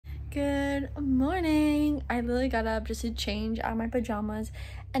Good morning. I literally got up just to change out of my pajamas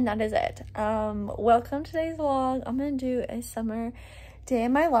and that is it. Welcome to today's vlog. I'm gonna do a summer day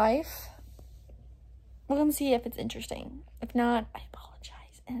in my life. We're gonna see if it's interesting. If not, I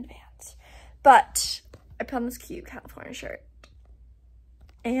apologize in advance. But I put on this cute California shirt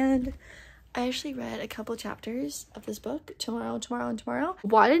and I actually read a couple chapters of this book, Tomorrow.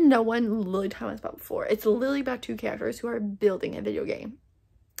 Why did no one literally tell me this about before? It's literally about two characters who are building a video game.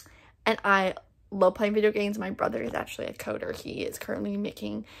 And I love playing video games. My brother is actually a coder. He is currently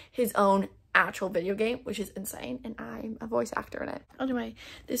making his own actual video game, which is insane. And I'm a voice actor in it. Anyway,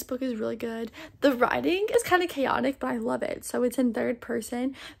 this book is really good. The writing is kind of chaotic, but I love it. So it's in third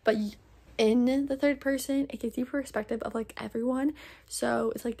person, but in the third person, it gives you perspective of like everyone.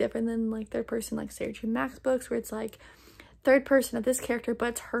 So it's like different than like third person, like Sarah J. Maas books, where it's like third person of this character, but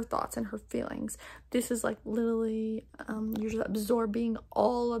it's her thoughts and her feelings. This is like literally you're just absorbing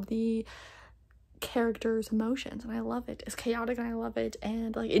all of the characters' emotions, and I love it. It's chaotic and I love it.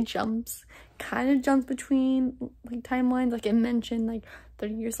 And like it kind of jumps between like timelines. Like it mentioned like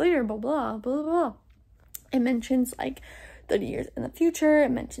 30 years later, blah blah blah blah. It mentions like 30 years in the future. It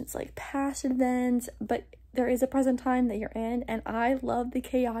mentions like past events, but there is a present time that you're in, and I love the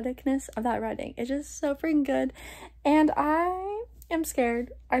chaoticness of that writing. It's just so freaking good, and I am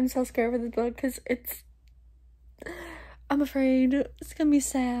scared. I'm so scared for this book because I'm afraid it's gonna be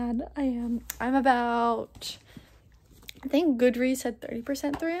sad. I am. I'm about, I think Goodreads said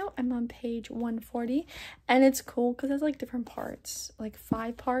 30% through. I'm on page 140, and it's cool because it's like different parts, like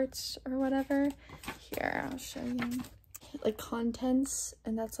 5 parts or whatever. Here, I'll show you. Like contents,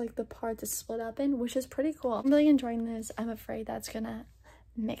 and that's like the part to split up in, which is pretty cool. I'm really enjoying this. I'm afraid that's gonna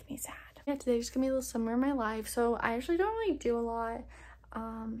make me sad. Yeah, today's gonna be a little summer in my life, so I actually don't really do a lot,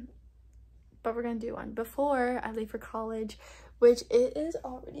 but we're gonna do one before I leave for college, which it is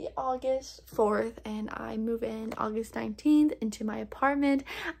already August 4th, and I move in August 19th into my apartment.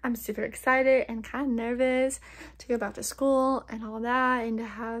 I'm super excited and kind of nervous to go back to school and all that, and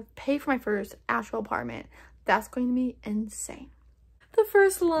to pay for my first actual apartment. That's going to be insane. The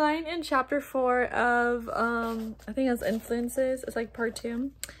first line in chapter 4 of I think it's Influences. It's like part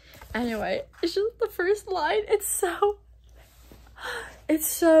 2. Anyway, it's just the first line. It's so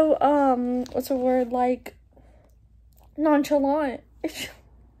what's the word, like nonchalant. It's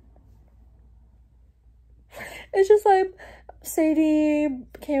just like Sadie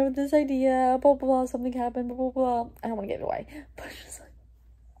came up with this idea, blah blah blah, something happened, blah blah blah. I don't want to give it away, but it's just like,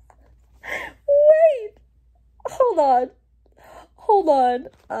 wait, hold on. Hold on.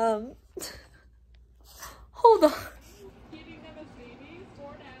 Giving them a baby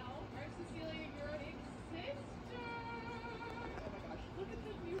for now. Our Cecilia, you're a sister. Oh my gosh, look at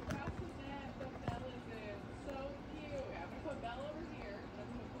the new bassinet that Bella's in. So cute. I'm gonna put Bella over here. I'm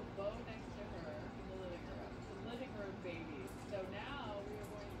gonna put Bo next to her in the living room. The living room baby. So now we are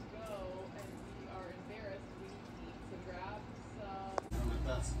going to go, and we are embarrassed. We need to grab some.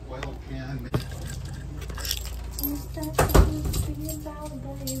 That's oil can.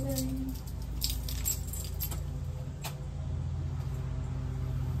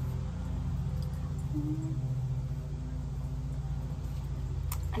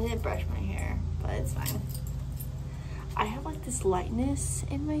 I didn't brush my hair, but it's fine. I have like this lightness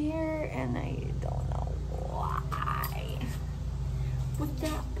in my hair, and I don't know why. What's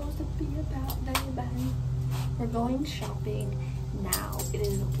that supposed to be about, baby? We're going shopping now. It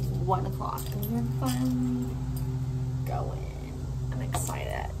is 1 o'clock, and we're finally going. I'm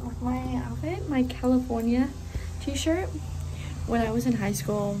excited. With my outfit, my California t-shirt. When I was in high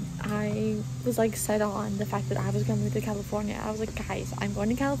school, I was like set on the fact that I was gonna move to California. I was like, guys, I'm going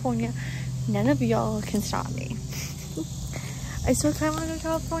to California. None of y'all can stop me. I still kind of want to go to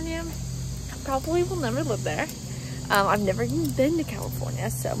California. Probably will never live there. I've never even been to California,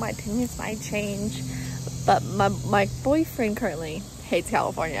 so my opinions might change. But my boyfriend currently hates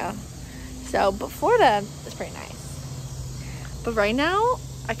California. So, but Florida is pretty nice. But right now,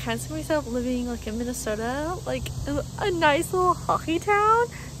 I kind of see myself living like in Minnesota, like a nice little hockey town.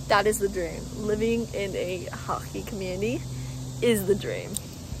 That is the dream. Living in a hockey community is the dream.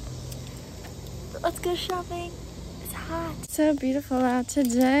 But let's go shopping. It's hot. So beautiful out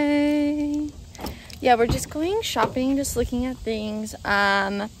today. Yeah, we're just going shopping, just looking at things.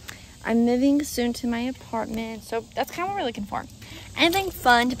 I'm moving soon to my apartment, so that's kind of what we're looking for. Anything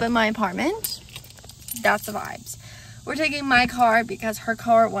fun to put in my apartment? That's the vibes. We're taking my car because her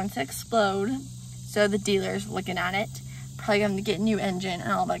car wants to explode, so the dealer's looking at it. Probably gonna get a new engine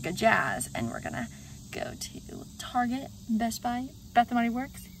and all that good jazz, and we're gonna go to Target, Best Buy, Bath & Body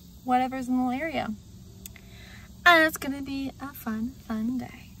Works, whatever's in the area. And it's gonna be a fun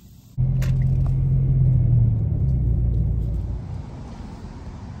day.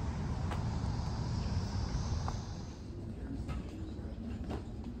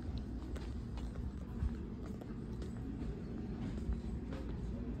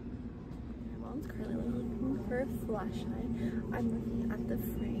 mom's currently looking for a flashlight. I'm looking at the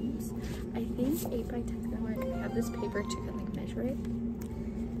frames. I think 8 by 10 is gonna work. I have this paper to kind of like measure it,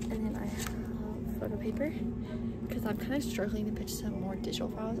 and then I have photo paper because I'm kind of struggling to pitch some more digital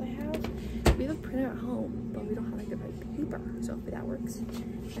files I have. We have a printer at home, but we don't have like the right paper, so hopefully that works.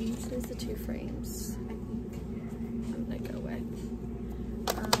 And this is the 2 frames I think I'm gonna go with.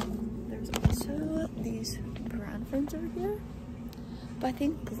 There's also these brown frames over here, but I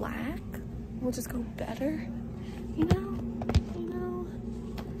think black will just go better, you know?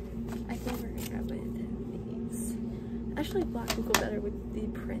 I think we're gonna go with these. Actually, black will go better with the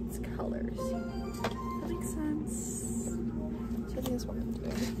Prince colors. That makes sense. So I think that's what I'm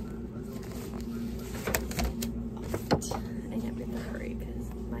doing. And I'm in a hurry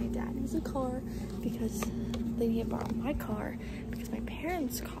because my dad needs a car because they need to borrow my car because my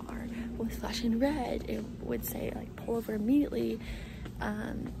parents' car was flashing red. It would say like pull over immediately.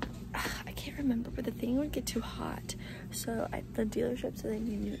 I can't remember, but the thing would get too hot. So the dealership said they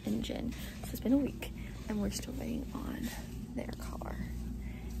need a new engine. So it's been a week and we're still waiting on their car.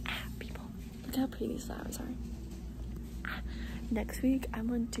 People, look how pretty these flowers are. Next week, I'm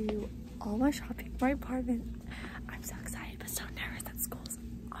gonna do all my shopping for my apartment. I'm so excited, but so nervous that school's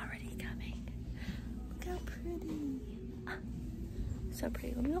already coming. Look how pretty. So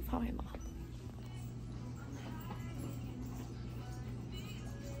pretty. Let me go find my mom.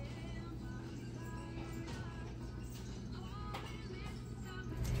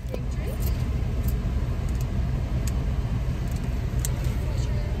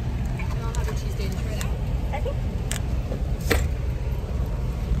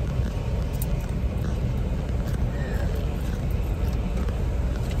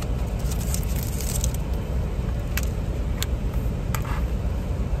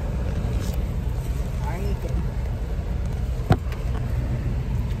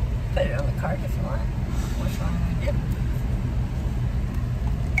 Put it on the card if you want. Which one? Yep.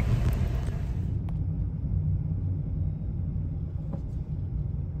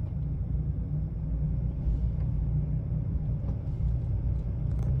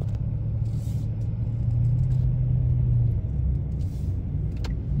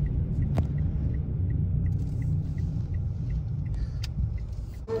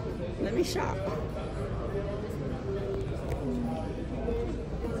 Let me shop.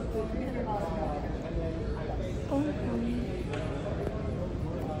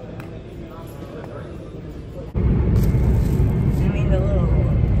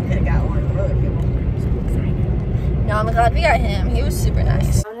 I'm glad we got him. He was super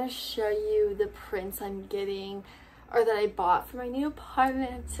nice. I'm gonna show you the prints I'm getting, or that I bought for my new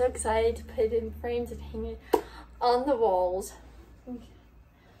apartment. I'm so excited to put it in frames and hang it on the walls.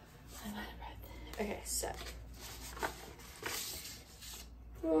 Okay, so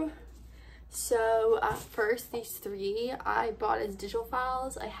first these 3 I bought as digital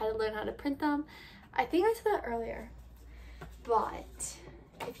files. I had to learn how to print them. I think I said that earlier, but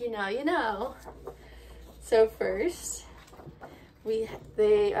if you know, you know. So first,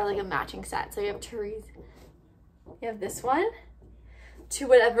 they are like a matching set. So you have Therese, you have this one, to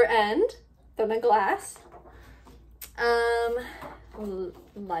whatever end, then a glass.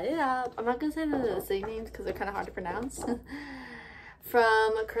 Light it up. I'm not gonna say the city names because they're kind of hard to pronounce.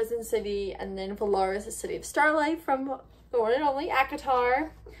 From Crescent City, and then Valaris, the City of Starlight, from the one and only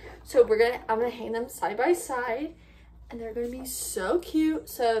Akatar. So I'm gonna hang them side by side. And they're gonna be so cute.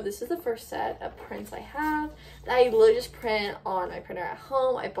 So this is the first set of prints I have. I literally just print on my printer at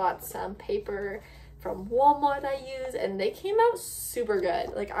home. I bought some paper from Walmart I use, and they came out super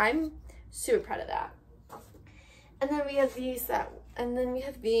good. Like, I'm super proud of that. And then we have these that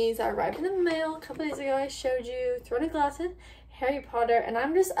arrived in the mail a couple days ago. I showed you Throne of Glass and Harry Potter, and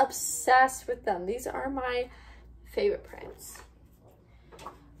I'm just obsessed with them. These are my favorite prints.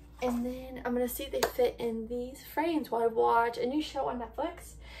 And then I'm gonna see if they fit in these frames while I watch a new show on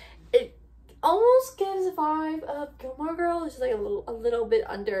Netflix. It almost gives a vibe of Gilmore Girls. It's like a little bit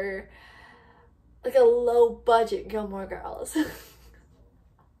under, like a low budget Gilmore Girls.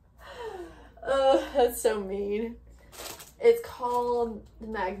 Oh, that's so mean. It's called The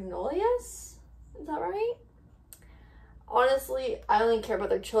Magnolias. Is that right? Honestly, I only care about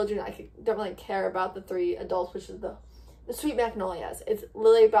their children. I don't really care about the 3 adults, which is the Sweet Magnolias. It's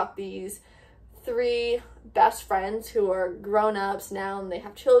literally about these 3 best friends who are grown-ups now, and they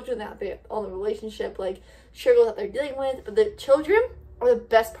have children. They have all the relationship like struggles that they're dealing with, but the children are the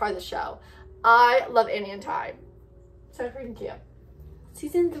best part of the show. I love Annie and Ty. So freaking cute.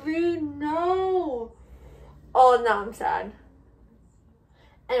 Season 3, no. Oh, no, I'm sad.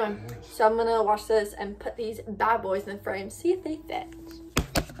 Anyway, so I'm gonna watch this and put these bad boys in the frame, see if they fit.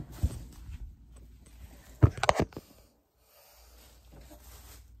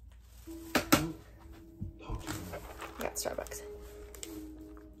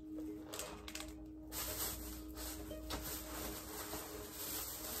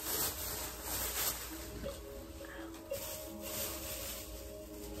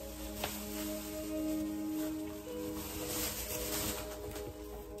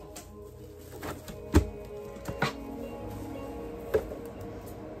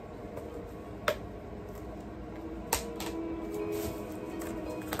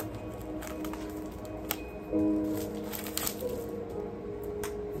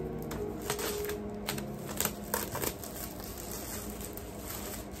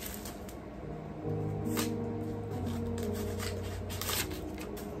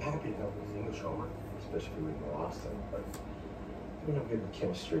 over, especially with Austin, but we're not good with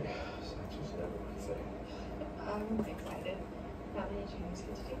chemistry, so that's just never my thing. I'm excited. Not many juniors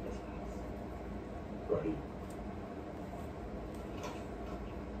get to take this class. Right.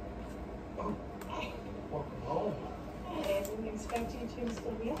 Oh, Hey. welcome home. Hey, I didn't expect you to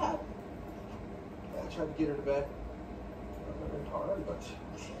still be up. I tried to get her to bed. I worked hard, but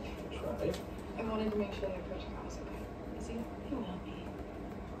I tried. I wanted to make sure that Coach Carl was okay. Is he? He will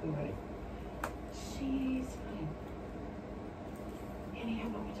be. Right. She's fine. Annie, how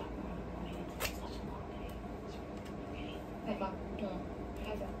about we talk about it morning? It's been such a long day. Okay. Hey, Mom.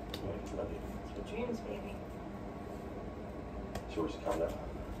 Hi, Dad. Yeah, love you. Sweet dreams, baby. Yours kind of.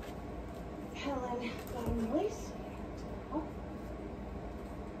 Helen, got a noise? Oh.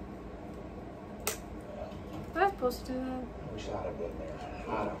 Am I supposed to do that? I wish I'd have been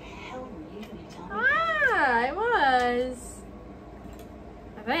there. I don't. Hell, were you gonna tell me? Ah, I was.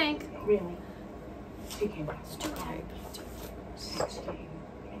 I think. Really? She came back. Okay. Texting,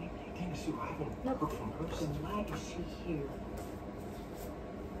 anything. Dang, Sue, I haven't heard from her So since. why is she here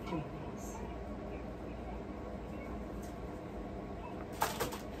doing this?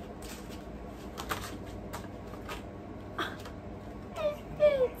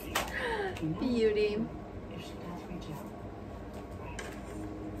 Beauty. If she does reach out, right?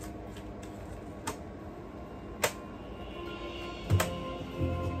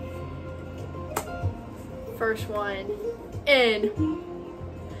 First one. In.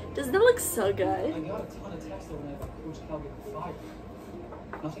 Doesn't that look so good? I got a ton of texts overnight about Coach Cal getting fired.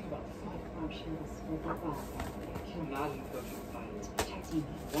 Nothing about a fight. I'm sure this will go well. I can't imagine coaching a fight. It's protecting me.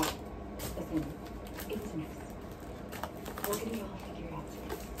 What? Listen, it was a mess. We're gonna all figure it out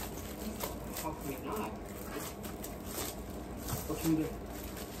together. How can we not? What can we do?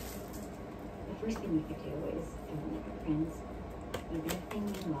 The first thing you could do is don't let your friends, even if they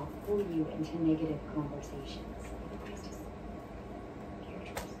mean well, pull you into negative conversations. Otherwise, just be your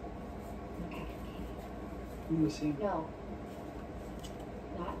choice. Look after Katie. Who do we see? No.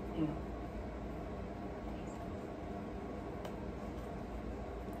 Not no.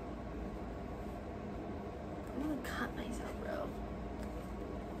 I'm gonna cut myself, bro.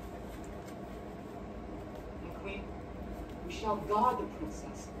 My queen, we shall guard the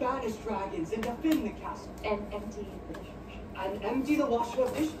princess, banish dragons, and defend the castle, And empty the dishwasher. and empty the washer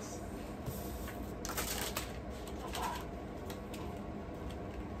of dishes.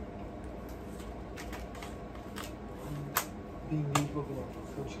 Being made overlord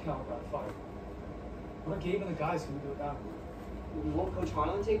for Coach Cal got fired. What are Gabe and the guys gonna do about it? Won't Coach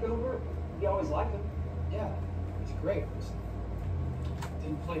Harlan take over? We always liked him. Yeah, he's great. Just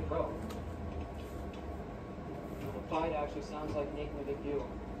didn't play pro. The fight actually sounds like making a big deal.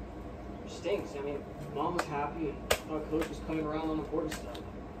 Stinks. I mean, Mom was happy and thought Coach was coming around on important stuff.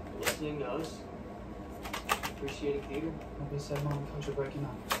 Listening to us. Appreciating theater. Nobody said Mom and Coach are breaking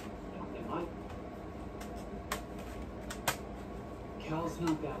up. They might. Cal's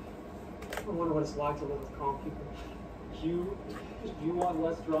not bad. I wonder what it's like to live with calm people. You want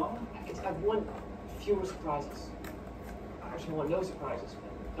less drama? I want fewer surprises. I actually want no surprises.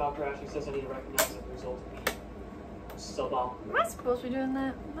 Doctor actually says I need to recognize that the result of me suboptimal. Am I supposed to be doing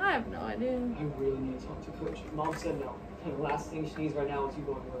that? I have no idea. I really need to talk to Coach. Mom said no. And the last thing she needs right now is you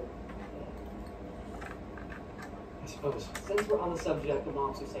going to work. I suppose. Since we're on the subject of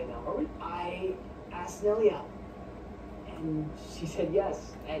moms who say no, are we? I asked Nellie out. And she said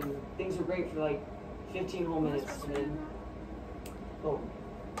yes. And things were great for like 15 whole minutes. And then, boom.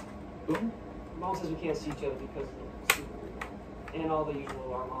 Boom? Mom says we can't see each other because of the super weird. And all the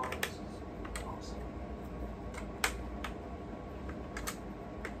usual our moms. Moms.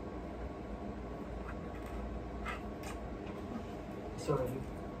 Sorry,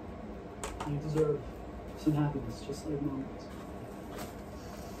 you deserve some happiness, just like Mom does.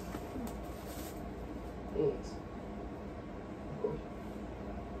 Thanks. Of course.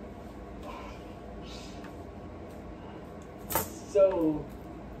 So,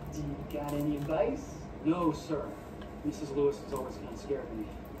 do you got any advice? No, sir. Mrs. Lewis is always kind of scared of me.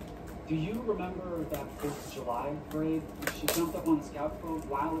 Do you remember that 4th of July parade? She jumped up on the scout boat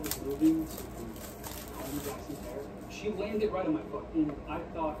while it was moving to Colin Jackson's hair. She landed right on my foot, and I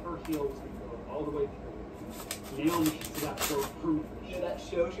thought her heel was going to go all the way through. Nail me to that boat permanently. You know that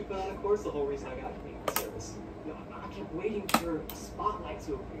show she put on the course? The whole reason I got community service. You know, I kept waiting for a spotlight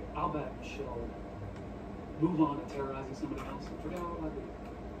to appear. I'll bet she'll move on to terrorizing somebody else and forget all about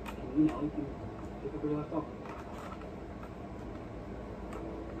it. And, you know, you can pick up where you left off.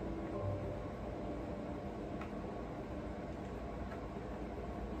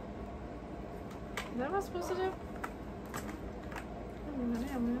 Is that what I'm supposed to do? I don't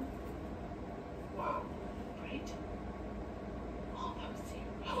know, man. Wow. Right? All those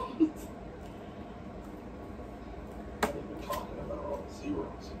zeros. I've been talking about all the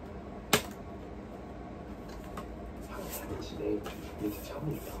zeros. How today did you forget to tell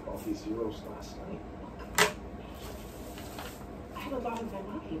me about all these zeros last night? I have a lot of them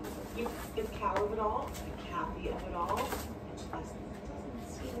up here. The cow of it all, the Kathy of it all. It just doesn't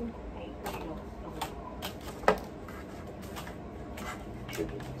seem quite real of it all.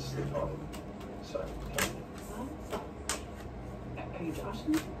 Should we sleep on it? Sorry. So, are you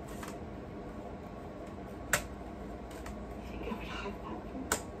joshing me? I think I would have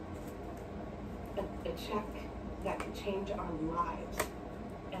that. A check that could change our lives.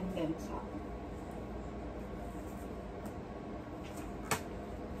 And then some.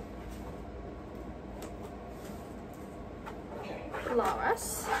 Okay.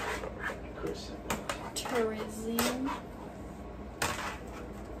 Flowers. Chris. Tourism.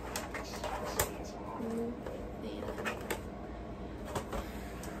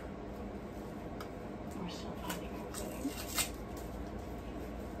 We're still finding everything.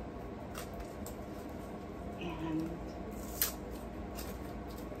 And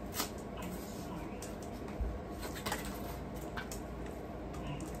I'm sorry. I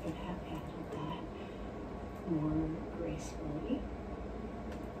could have handled that more gracefully.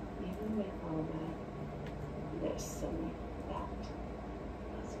 Even with all the this and that.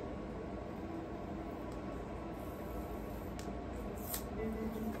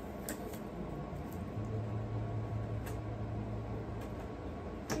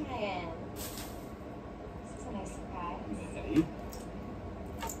 Ryan, this is a nice surprise. Maddie.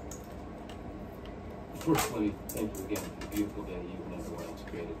 First, let me thank you again for the beautiful day you and everyone else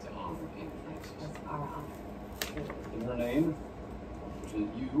created to honor Aunt Frances. It's our honor. In her name, I present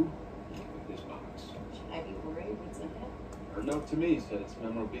you with this box. Should I be worried what's in it? Her note to me said it's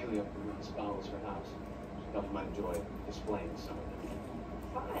memorabilia from when this follows her house. She thought you might enjoy displaying some of it.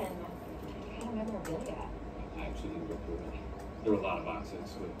 Fun. What kind of memorabilia? I actually didn't go through it. There were a lot of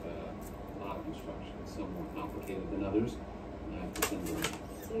boxes with a lot of instructions, some more complicated than others. And I pretended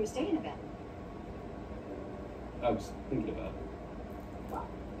So you're staying a bit. I was thinking about it. Well,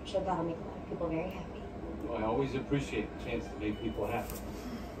 I'm sure that'll make a lot of people very happy. I always appreciate the chance to make people happy.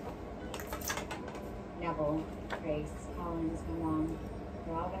 Neville, Grace, Collins, my mom,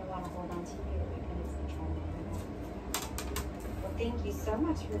 they're all going to want to hold on to you because they try to. Well, thank you so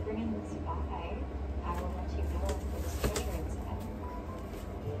much for bringing this by. I will let you know if there's treasure inside.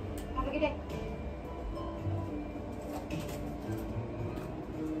 Have a good day.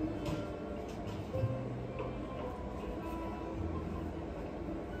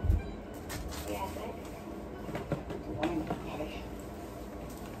 Yeah, good morning.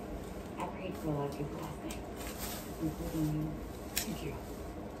 I prayed for a lot of people last night, including you. Thank you.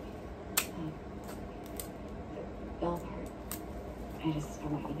 The bell part, I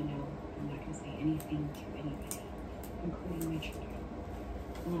want you to know I'm not going to say anything to anybody, including my children,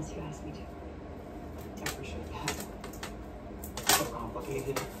 unless you ask me to. I appreciate that. So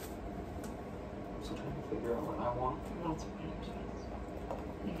complicated. I'm still trying to figure out what I want. Lots of times.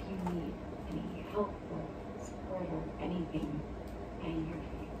 If you need any help or support or anything, I am here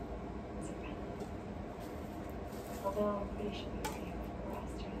for you as a friend. Although I'm pretty sure you're here for the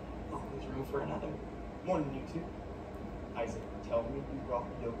rest, right? Always room for another. More than you two. Isaac, tell me you brought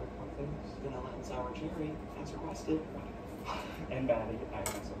yogurt muffins, vanilla and sour cherry, as requested. And Maddie, I have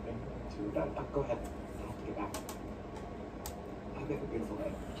something too. Go ahead. I have to get back. I hope you have a beautiful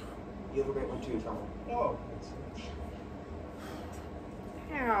day. You have a great one too, Charlie. Oh,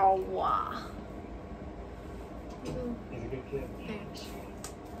 Ow. he's a good kid. Yeah, I'm sure.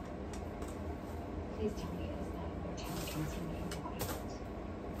 Please tell me it's not your child cancer anymore.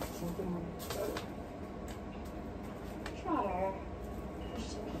 Something better. Trotter, you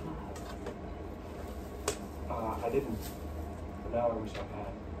should have. I didn't. But now I wish I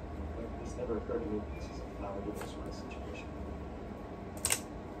had. But this never occurred to me. This is a flower giving sort of situation.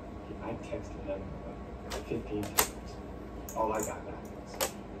 I texted them 15 times. All I got back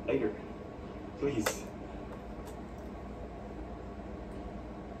was, later, please.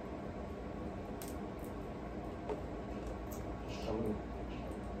 I'm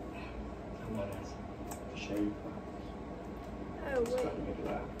not asking to share your problems. Oh, Just wait. trying to make you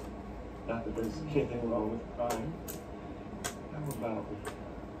laugh. Not that there's anything wrong with crying. How about we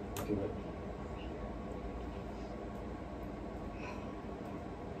do it?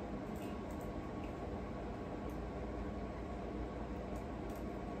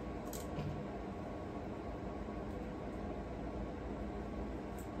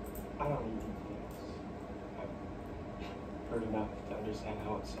 I don't need details. I've heard enough to understand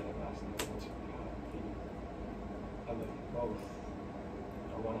how it set it last night once you forgot. I love you both.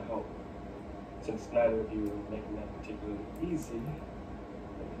 I want to help. Since neither of you are making that particularly easy,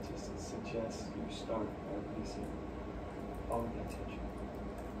 let me just suggest you start by releasing all of that tension.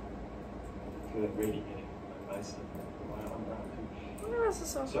 Feel it radiating my bicep while I'm around you. Oh, this is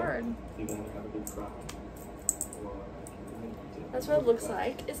so hard. You can either have a big cry, or that's what it looks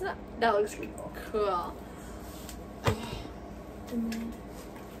like. Isn't that? That looks cool. And then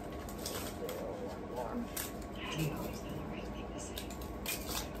one more. How do you always know the right thing to say?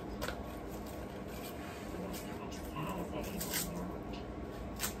 You know so much sad as I can remember.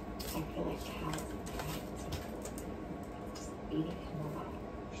 I feel like cows and friends. Just beating him up.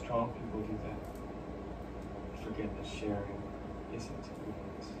 Strong people do that. Forget that sharing isn't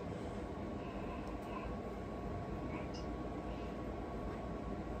weakness. Right.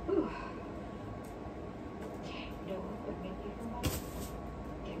 Whew. You know what would make me feel better?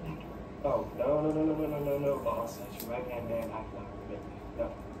 Get back to work. Oh, no, boss. That's your right-hand man. I'm not really. No.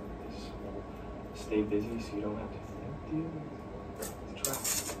 This will stay busy so you don't have to think, dude. It's a trap.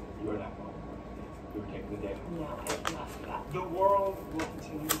 You are not going. You were taking the day off. No, I cannot do that. The world will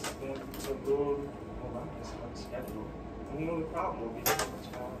continue to spin. The moon will not miss on schedule. And the only problem will be how much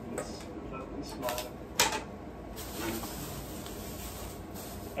time this lovely smile.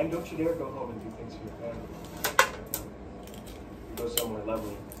 And don't you dare go home and do things for your family. You go somewhere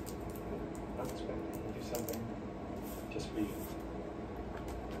lovely, unexpected, and do something just for you.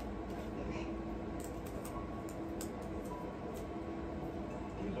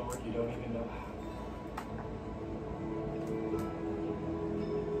 Dear Lord, you don't even know how.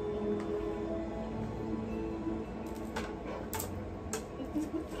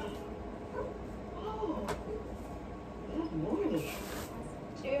 Oh, good morning.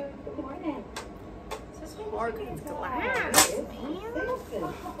 Jude, good morning. This is more good glass, man.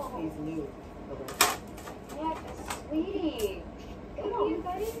 These new. Yeah, sweetie. Good on you,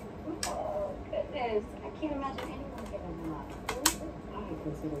 buddy. Oh, goodness. I can't imagine anyone giving them up. I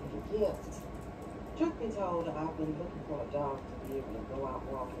consider it a gift. Truth be told, I've been looking for a dog to be able to go out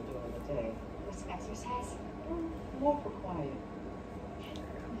walking during the day. For some exercise. More for quiet.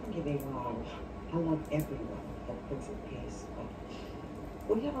 Don't get me wrong. I love everyone at Prince of Peace, but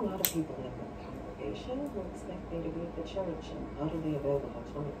we have a lot of people in the congregation who expect me to be at the church and utterly available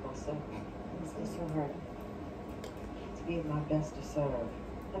 24/7. This is so hard. To be my best to serve.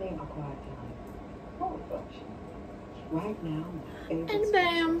 I need my quiet time. More reflection. Right now, my favorite And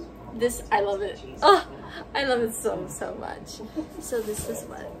bam! This, I love it. Oh, I love it so much. So this is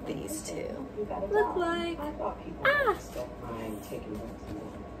what these two look like. I thought people would expect mine taking notes.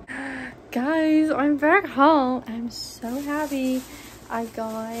 Guys, I'm back home. I'm so happy I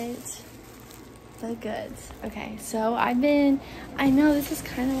got the goods. Okay, so I know this is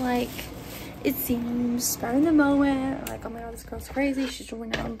kind of like, it seems spur of the moment, like, oh my god, this girl's crazy, she just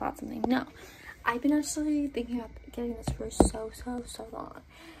went out and bought something. No, I've been actually thinking about getting this for so long.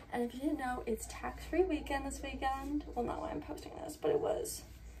 And if you didn't know, it's tax-free weekend this weekend. Well, not when I'm posting this, but it was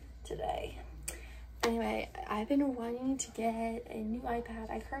today. Anyway, I've been wanting to get a new iPad.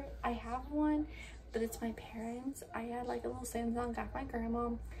 I have one, but it's my parents'. I had like a little Samsung, got my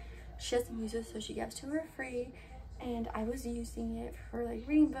grandma. She doesn't use it, so she gives to her free. And I was using it for like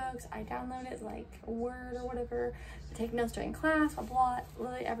reading books. I downloaded like Word or whatever to take notes during class, blah blah.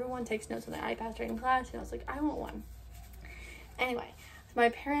 Literally everyone takes notes on their iPads during class, and I was like, I want one. Anyway, so my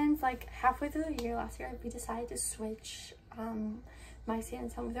parents, like halfway through the year last year, we decided to switch my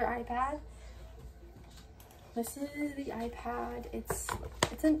Samsung with their iPad. This is the iPad. It's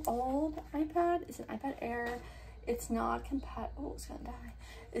an old iPad. It's an iPad Air. It's not compatible. Oh, it's gonna die.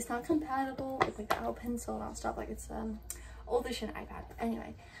 It's not compatible with like the Apple Pencil and all stuff. Like it's oldish iPad.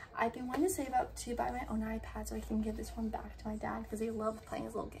 Anyway, I've been wanting to save up to buy my own iPad so I can give this one back to my dad because he loves playing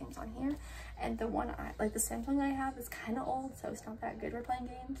his little games on here. And the one the Samsung I have is kind of old, so it's not that good for playing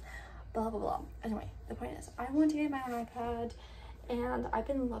games. Blah blah blah. Anyway, the point is, I want to get my own iPad, and I've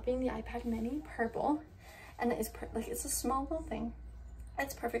been loving the iPad Mini purple. And it's it's a small little thing.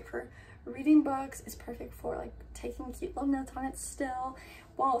 It's perfect for reading books. It's perfect for like taking cute little notes on it still.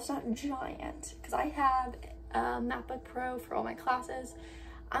 Well, it's not giant because I have a MacBook Pro for all my classes.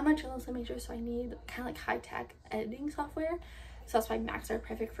 I'm a journalism major, so I need kind of like high-tech editing software. So that's why Macs are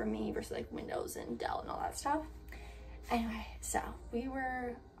perfect for me versus like Windows and Dell and all that stuff. Anyway, so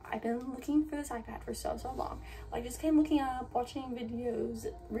I've been looking for this iPad for so long. Like just came looking up, watching videos,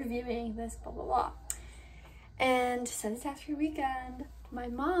 reviewing this, blah blah blah. And since it's tax-free weekend, my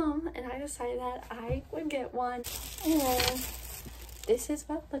mom and I decided that I would get one. And this is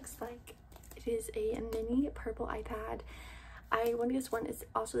what it looks like. It is a mini purple iPad. I want to get this one. It's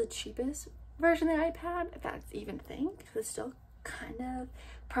also the cheapest version of the iPad, if that's even a thing, because it's still kind of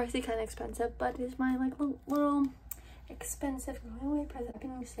pricey, kind of expensive, but it is my like little expensive going away present. I've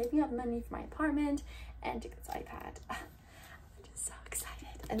been saving up money for my apartment and to get this iPad. I'm just so excited.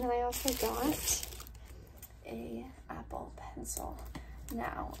 And then I also got a Apple Pencil.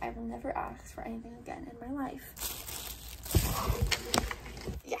 Now, I will never ask for anything again in my life.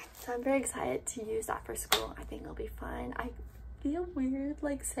 Yeah, so I'm very excited to use that for school. I think it'll be fun. I feel weird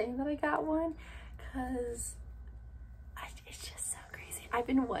like saying that I got one because it's just so crazy. I've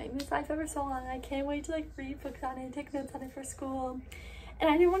been wanting this iPad for so long. I can't wait to like read books on it, take notes on it for school. And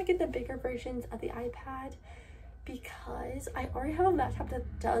I didn't want to get the bigger versions of the iPad because I already have a laptop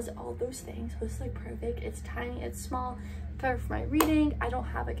that does all those things. So it's like perfect. It's tiny, it's small, perfect for my reading. I don't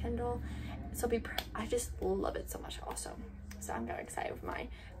have a Kindle, so I just love it so much also. So I'm very excited with my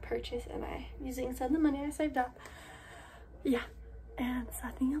purchase, and I'm using some of the money I saved up. Yeah, and so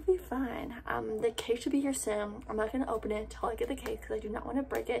I think it'll be fine. The cake should be here soon. I'm not gonna open it until I get the cake because I do not want to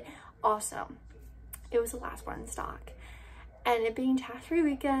break it. Also, it was the last one in stock, and it being tax-free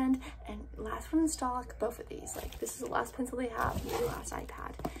weekend and last one in stock, both of these, like this is the last pencil they have, the last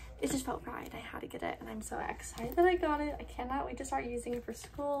iPad. It just felt right. I had to get it, and I'm so excited that I got it. I cannot wait to start using it for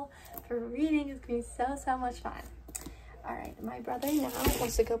school, for reading. It's gonna be so much fun. All right, my brother now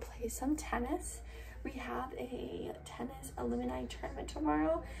wants to go play some tennis. We have a tennis alumni tournament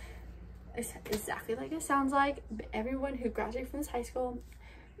tomorrow. It's exactly like it sounds like. Everyone who graduated from this high school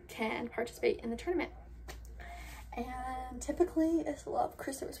can participate in the tournament. And typically it's a lot of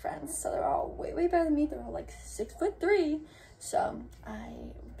Christopher's friends, so they're all way better than me. They're all like 6'3". So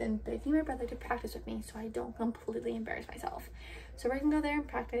I've been begging my brother to practice with me so I don't completely embarrass myself. So we're gonna go there and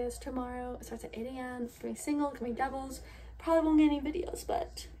practice tomorrow. It starts at 8 a.m. It's gonna be single, it's gonna be doubles. Probably won't get any videos,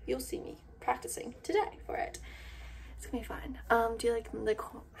 but you'll see me practicing today for it. It's gonna be fun. Do you like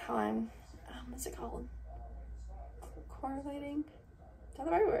how I'm what's it called? Correlating? Is that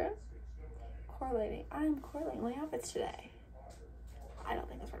the right word? Correlating. I'm correlating my outfits today. I don't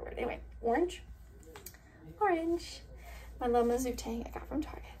think that's the right word. Anyway, orange. My little Mizzou tank I got from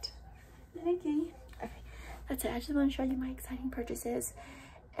Target. Nike. Okay, that's it. I just want to show you my exciting purchases.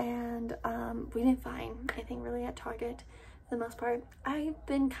 And we didn't find anything really at Target for the most part. I've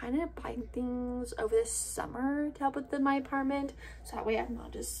been kind of buying things over this summer to help with my apartment, so that way I'm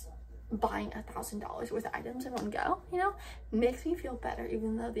not just buying $1,000 worth of items in one go, you know? Makes me feel better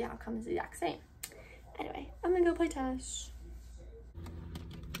even though the outcome is the exact same. Anyway, I'm gonna go play tennis.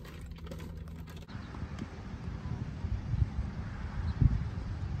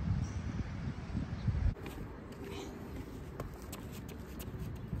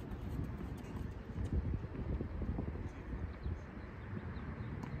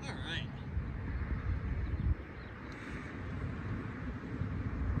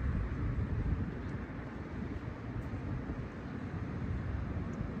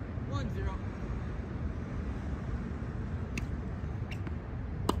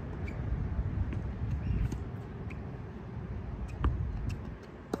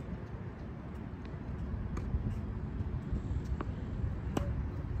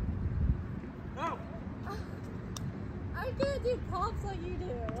 I can't do pops like you do.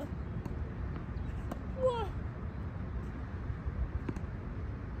 Whoa.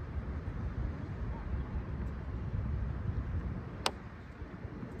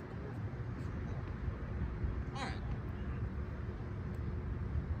 Alright.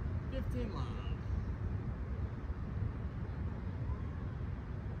 15 love.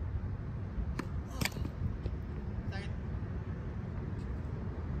 Second.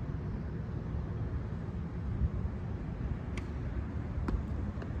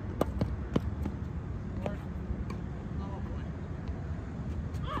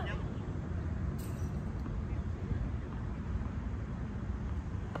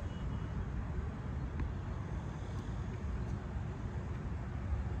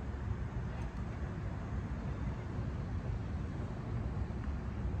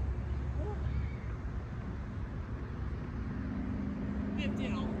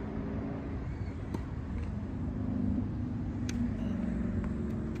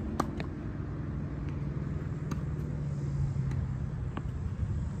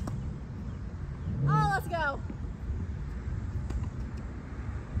 Oh, let's go.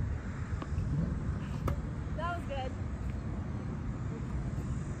 That was good.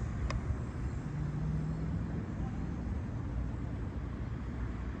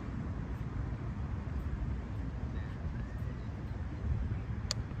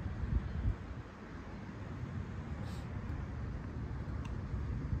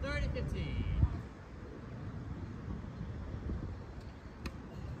 Third and 15.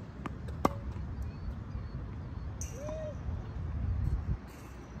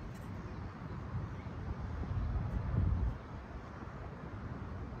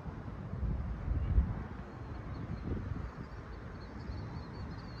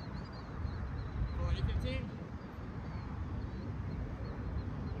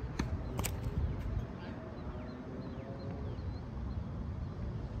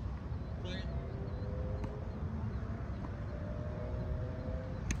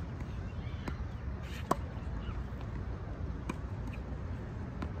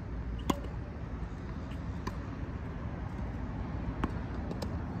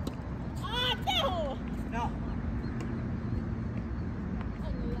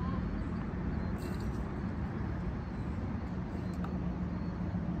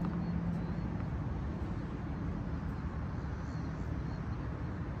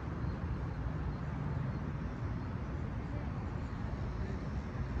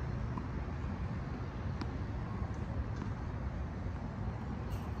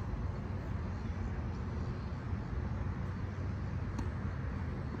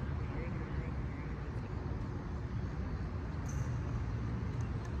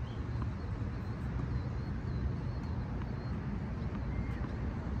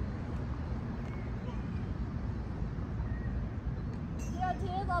 2,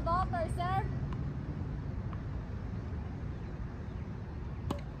 love ball, first serve.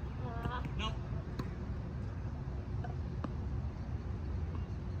 No.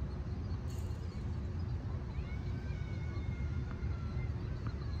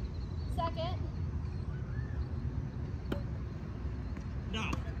 Second. No.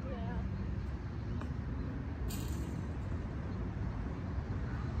 Yeah.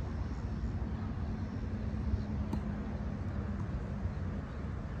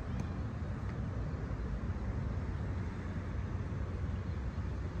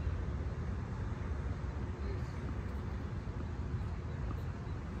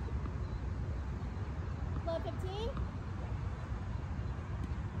 Love 15.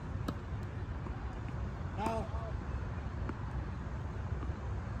 No.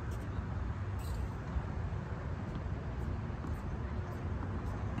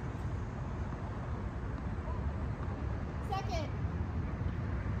 Second.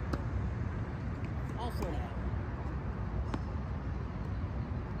 Also no.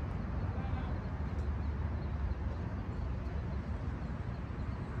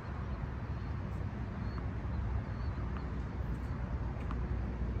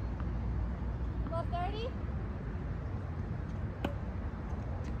 Love 30.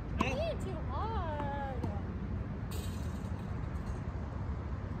 No. You're too hard.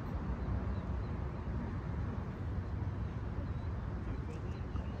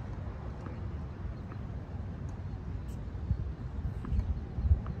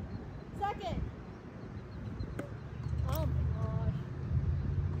 Second. Oh my gosh.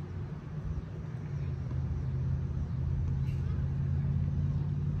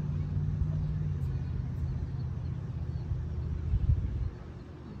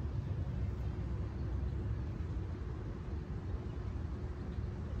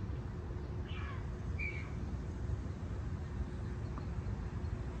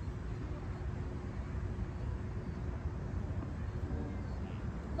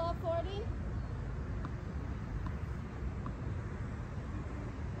 Love 40.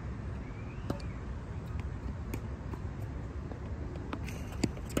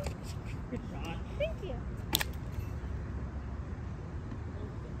 Good shot. Thank you.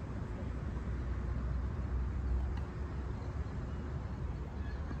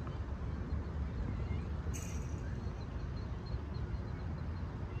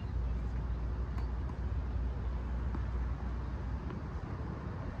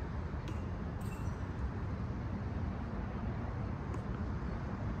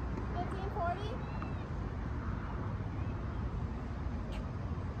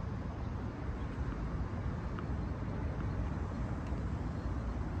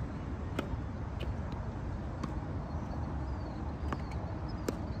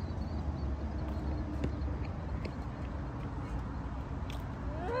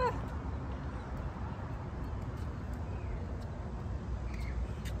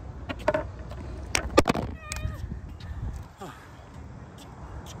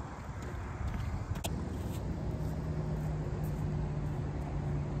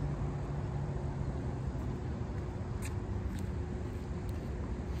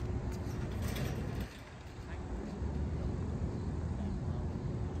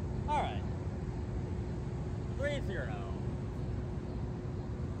 All right. 3-0.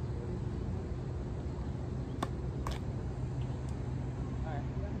 All right.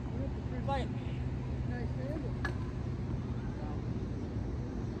 You're fighting me.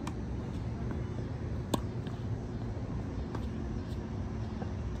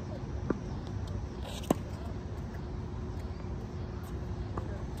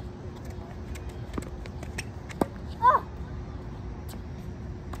 Oh!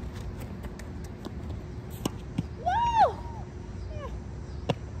 No!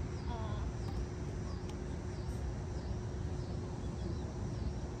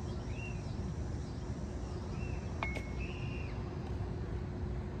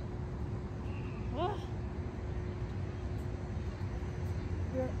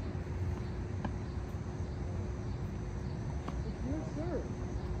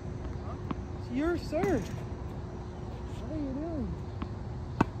 It's your serve. What are you doing?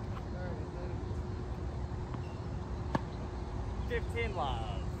 15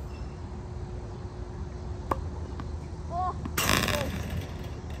 love. Oh!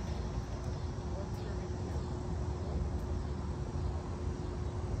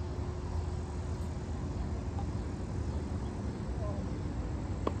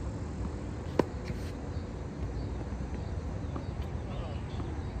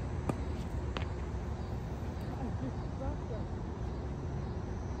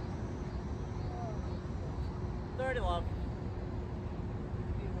 Love.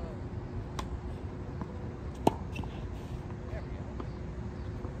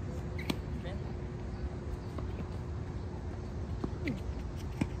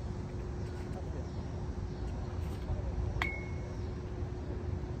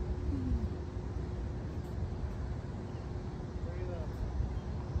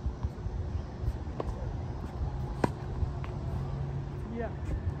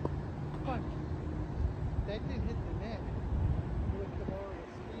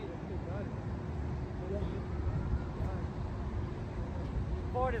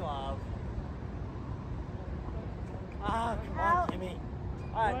 Shorty love. Ah, come on, Kimmy.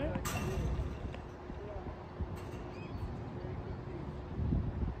 All right.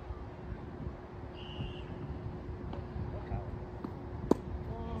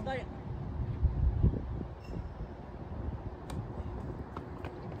 Second.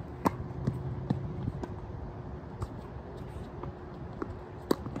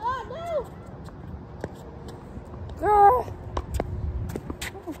 Girl.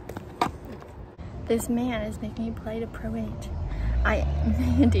 This man is making me play to Pro 8. I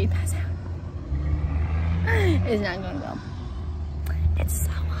indeed pass out. It's not going well. It's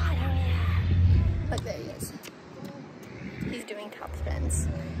so hot out here. Look, there he is. He's doing top spins.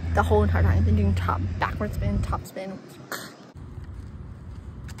 The whole entire time he's been doing backward spin, top spin.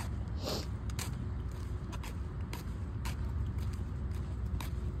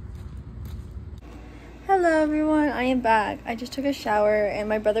 Hello everyone, I am back. I just took a shower and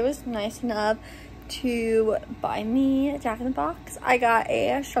my brother was nice enough to buy me Jack in the Box. I got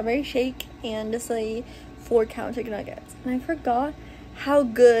a strawberry shake and just like 4-count chicken nuggets. And I forgot how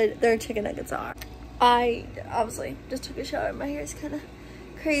good their chicken nuggets are. I obviously just took a shower. My hair is kind of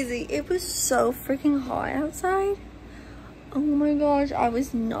crazy. It was so freaking hot outside. Oh my gosh, I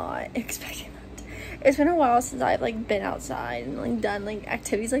was not expecting that. It's been a while since I've like been outside and like done like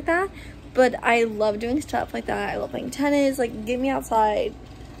activities like that. But I love doing stuff like that. I love playing tennis, like get me outside.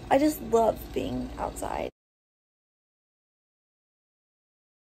 I just love being outside.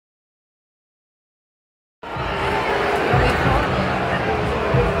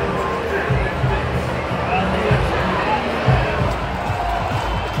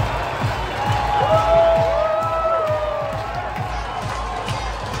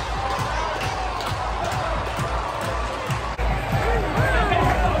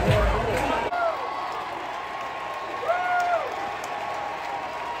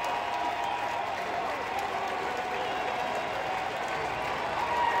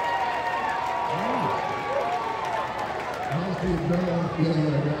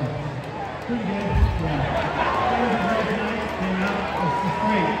 Pretty good. Yeah. It was a great night. Came out. It's just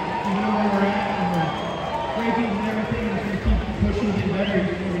great. You know where we're at and the rankings and everything. We're going to keep pushing and getting better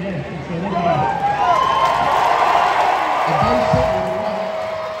every day. So look at that. The base hit was right.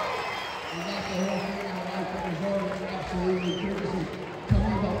 We got the whole thing in the life that was already absolutely curious. Tell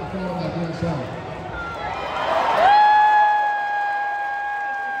me about the fellow that went south.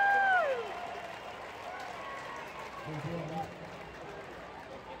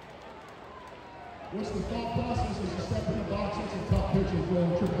 What's the thought process as you step in the box? It's a tough pitcher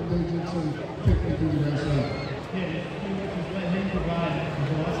throwing triple digits and kicking through the next leg. Yeah, pretty much just let him provide the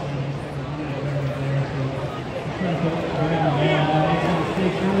velocity. He's there, so he's trying to put him in the ball. Make some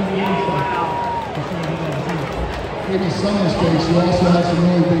mistakes early in the game, so he's trying to do that too. Maybe some mistakes. You also had some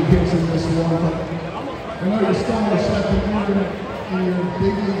really big hits in this one. I know you're still in your second year in your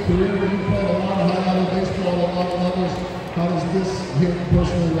big league career. You played a lot of high-level baseball at a lot of levels. How does this hit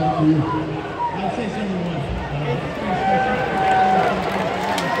personally rank for you? I'd say it's number one. It's pretty special.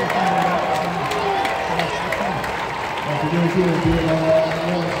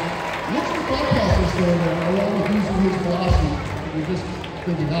 What's the thought process there, along with using his velocity? You're just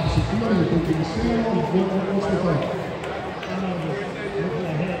thinking opposite field, you're thinking the same, what's the thought? I don't know, just look at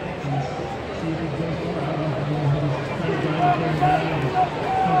the hit and see if it goes far. I don't know if it's trying to drive and turn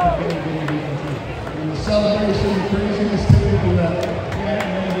down. And the celebration, the craziness, take me through that. Yeah,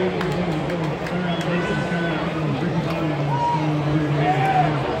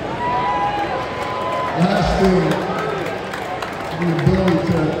 the ability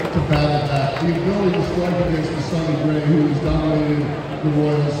to battle that, the ability to strike against the Sonny Gray, who has dominated the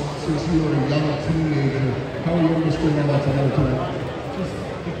Royals since you were a young teenager. How are you understanding that together tonight? Just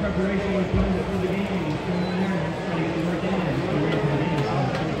the preparation we put in before the game, just going in there and trying to get the work in and just get ready for the game. So I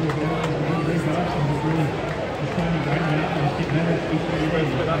think we're doing great jobs and just really just trying to grind it out and just get better each day.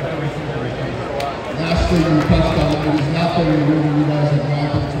 Lastly, you touched on it. It has not been a room you guys have